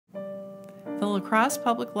the La Crosse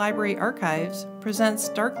Public Library Archives presents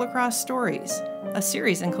Dark La Crosse Stories, a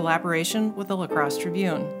series in collaboration with the La Crosse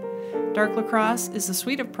Tribune. Dark La Crosse is a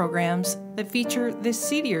suite of programs that feature the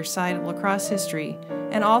seedier side of La Crosse history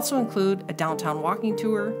and also include a downtown walking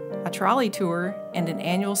tour, a trolley tour, and an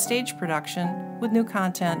annual stage production with new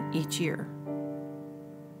content each year.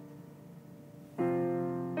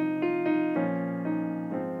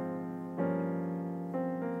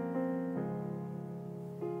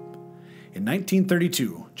 In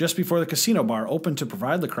 1932, just before the casino bar opened to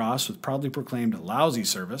provide La Crosse with proudly proclaimed lousy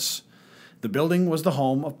service, the building was the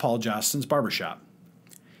home of Paul Jostin's barbershop.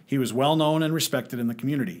 He was well known and respected in the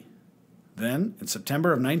community. Then, in September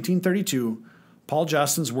of 1932, Paul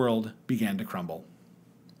Jostin's world began to crumble.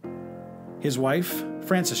 His wife,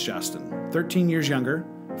 Frances Jostin, 13 years younger,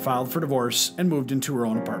 filed for divorce and moved into her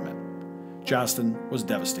own apartment. Jostin was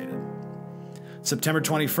devastated. September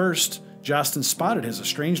 21st, Jostin spotted his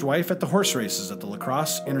estranged wife at the horse races at the La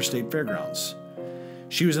Crosse Interstate Fairgrounds.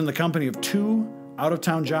 She was in the company of two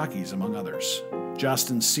out-of-town jockeys, among others.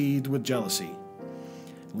 Jostin seethed with jealousy.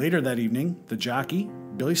 Later that evening, the jockey,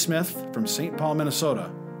 Billy Smith from St. Paul,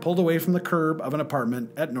 Minnesota, pulled away from the curb of an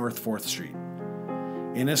apartment at North 4th Street.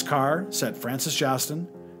 In his car sat Frances Jostin,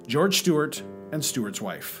 George Stewart, and Stewart's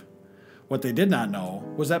wife. What they did not know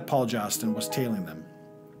was that Paul Jostin was tailing them.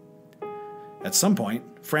 At some point,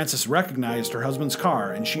 Frances recognized her husband's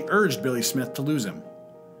car and she urged Billy Smith to lose him.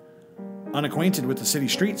 Unacquainted with the city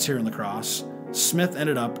streets here in La Crosse, Smith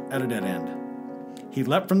ended up at a dead end. He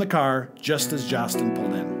leapt from the car just as Jostin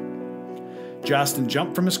pulled in. Jostin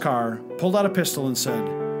jumped from his car, pulled out a pistol, and said,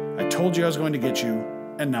 "I told you I was going to get you,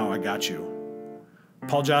 and now I got you."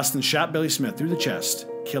 Paul Jostin shot Billy Smith through the chest,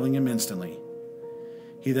 killing him instantly.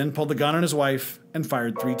 He then pulled the gun on his wife and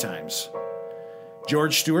fired 3 times.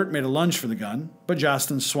 George Stewart made a lunge for the gun, but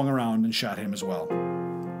Jostin swung around and shot him as well.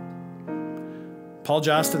 Paul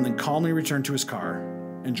Jostin then calmly returned to his car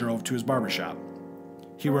and drove to his barbershop.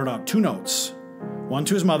 He wrote out 2 notes, one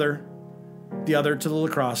to his mother, the other to the La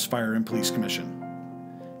Crosse Fire and Police Commission.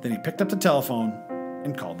 Then he picked up the telephone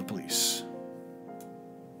and called the police.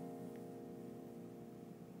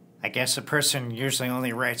 I guess a person usually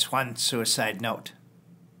only writes 1 suicide note,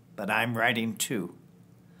 but I'm writing 2.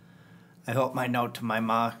 I hope my note to my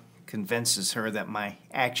ma convinces her that my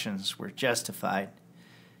actions were justified.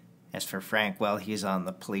 As for Frank, well, he's on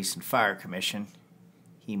the Police and Fire Commission.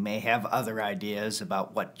 He may have other ideas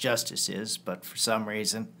about what justice is, but for some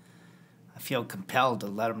reason, I feel compelled to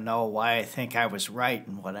let him know why I think I was right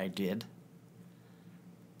in what I did.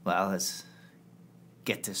 Well, let's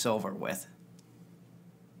get this over with.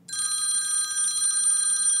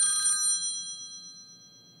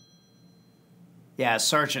 Yeah,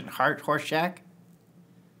 Sergeant Horshack?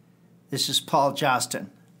 This is Paul Jostin.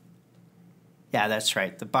 Yeah, that's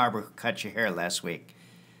right, the barber who cut your hair last week.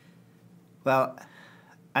 Well,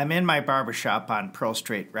 I'm in my barbershop on Pearl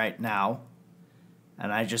Street right now,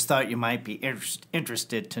 and I just thought you might be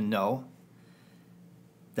interested to know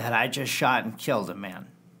that I just shot and killed a man.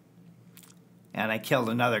 And I killed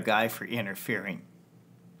another guy for interfering.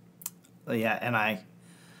 Well, yeah, and I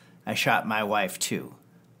shot my wife too.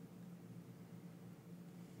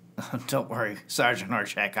 Don't worry, Sergeant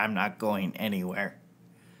Horshack, I'm not going anywhere.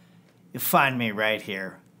 You find me right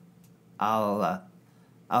here. I'll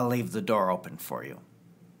leave the door open for you.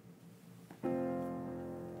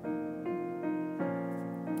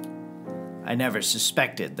 I never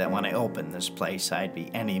suspected that when I opened this place, I'd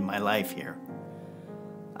be ending my life here.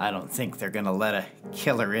 I don't think they're gonna let a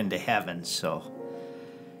killer into heaven, so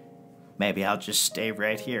maybe I'll just stay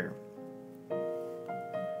right here.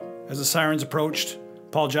 As the sirens approached,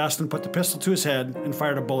 Paul Jostin put the pistol to his head and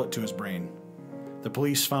fired a bullet to his brain. The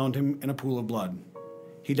police found him in a pool of blood.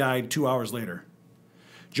 He died 2 hours later.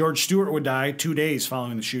 George Stewart would die 2 days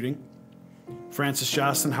following the shooting. Frances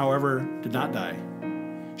Jostin, however, did not die.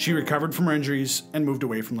 She recovered from her injuries and moved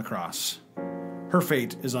away from La Crosse. Her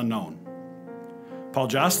fate is unknown. Paul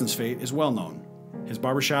Jostin's fate is well known. His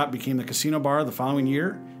barbershop became the casino bar the following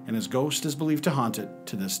year, and his ghost is believed to haunt it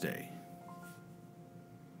to this day.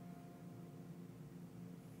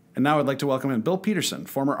 And now I'd like to welcome in Bill Peterson,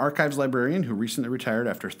 former archives librarian who recently retired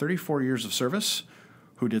after 34 years of service,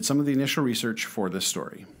 who did some of the initial research for this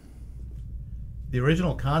story. The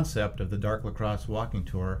original concept of the Dark La Crosse walking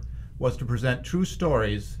tour was to present true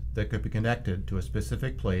stories that could be connected to a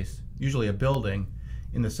specific place, usually a building,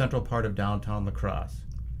 in the central part of downtown La Crosse.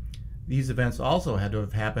 These events also had to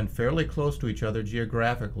have happened fairly close to each other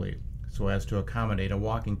geographically, so as to accommodate a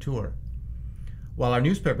walking tour. While our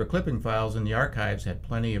newspaper clipping files in the archives had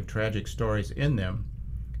plenty of tragic stories in them,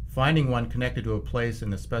 finding one connected to a place in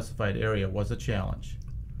the specified area was a challenge.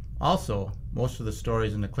 Also, most of the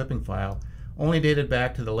stories in the clipping file only dated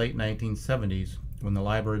back to the late 1970s, when the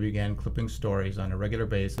library began clipping stories on a regular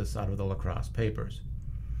basis out of the La Crosse papers.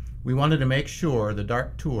 We wanted to make sure the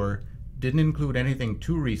Dark Tour didn't include anything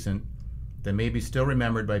too recent that may be still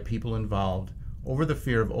remembered by people involved over the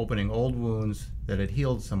fear of opening old wounds that had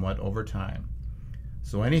healed somewhat over time.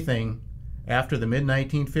 So anything after the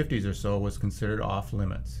mid-1950s or so was considered off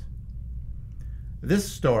limits.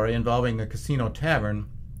 This story involving the Casino Tavern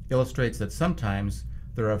illustrates that sometimes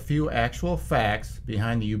there are a few actual facts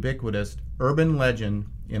behind the ubiquitous urban legend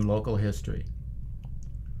in local history.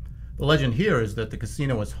 The legend here is that the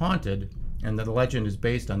casino was haunted, and that the legend is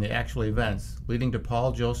based on the actual events leading to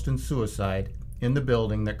Paul Jostin's suicide in the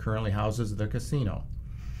building that currently houses the casino.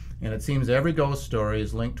 And it seems every ghost story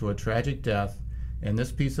is linked to a tragic death, and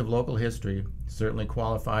this piece of local history certainly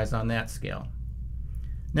qualifies on that scale.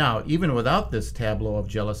 Now, even without this tableau of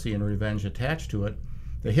jealousy and revenge attached to it,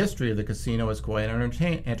 the history of the casino is quite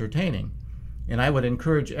entertaining, and I would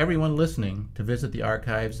encourage everyone listening to visit the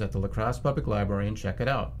archives at the La Crosse Public Library and check it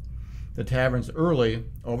out. The tavern's early,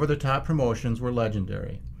 over-the-top promotions were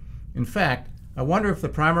legendary. In fact, I wonder if the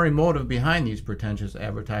primary motive behind these pretentious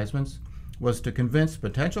advertisements was to convince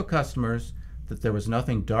potential customers that there was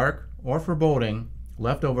nothing dark or foreboding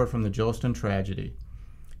left over from the Jostin tragedy.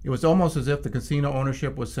 It was almost as if the casino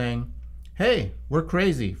ownership was saying, "Hey, we're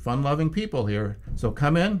crazy, fun-loving people here, so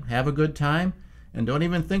come in, have a good time, and don't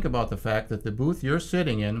even think about the fact that the booth you're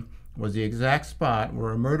sitting in was the exact spot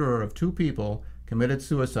where a murderer of 2 people committed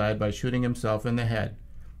suicide by shooting himself in the head.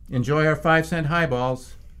 Enjoy our 5-cent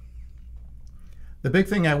highballs." The big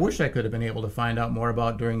thing I wish I could have been able to find out more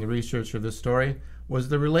about during the research for this story was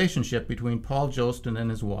the relationship between Paul Jostin and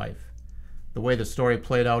his wife. The way the story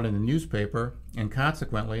played out in the newspaper, and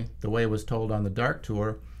consequently the way it was told on the Dark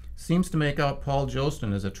Tour, seems to make out Paul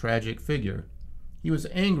Jostin as a tragic figure. He was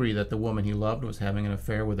angry that the woman he loved was having an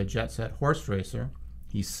affair with a jet-set horse racer.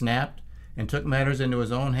 He snapped and took matters into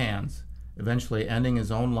his own hands, eventually ending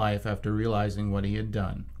his own life after realizing what he had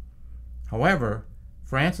done. However,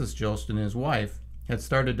 Frances Jostin, his wife, had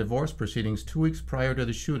started divorce proceedings 2 weeks prior to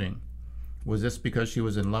the shooting. Was this because she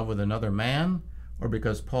was in love with another man, or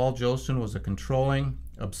because Paul Jostin was a controlling,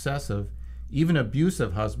 obsessive, even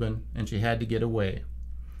abusive husband and she had to get away?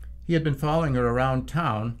 He had been following her around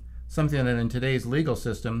town, something that in today's legal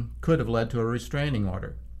system could have led to a restraining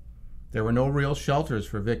order. There were no real shelters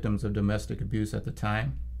for victims of domestic abuse at the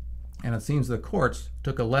time, and it seems the courts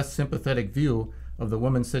took a less sympathetic view of the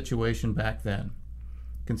woman's situation back then.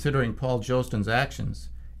 Considering Paul Jostin's actions,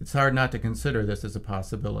 it's hard not to consider this as a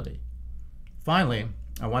possibility. Finally,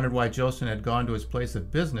 I wondered why Jostin had gone to his place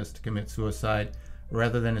of business to commit suicide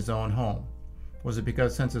rather than his own home. Was it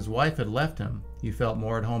because since his wife had left him, he felt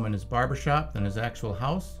more at home in his barbershop than his actual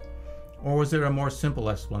house? Or was there a more simple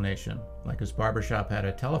explanation, like his barbershop had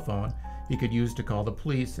a telephone he could use to call the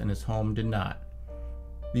police and his home did not?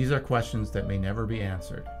 These are questions that may never be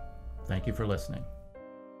answered. Thank you for listening.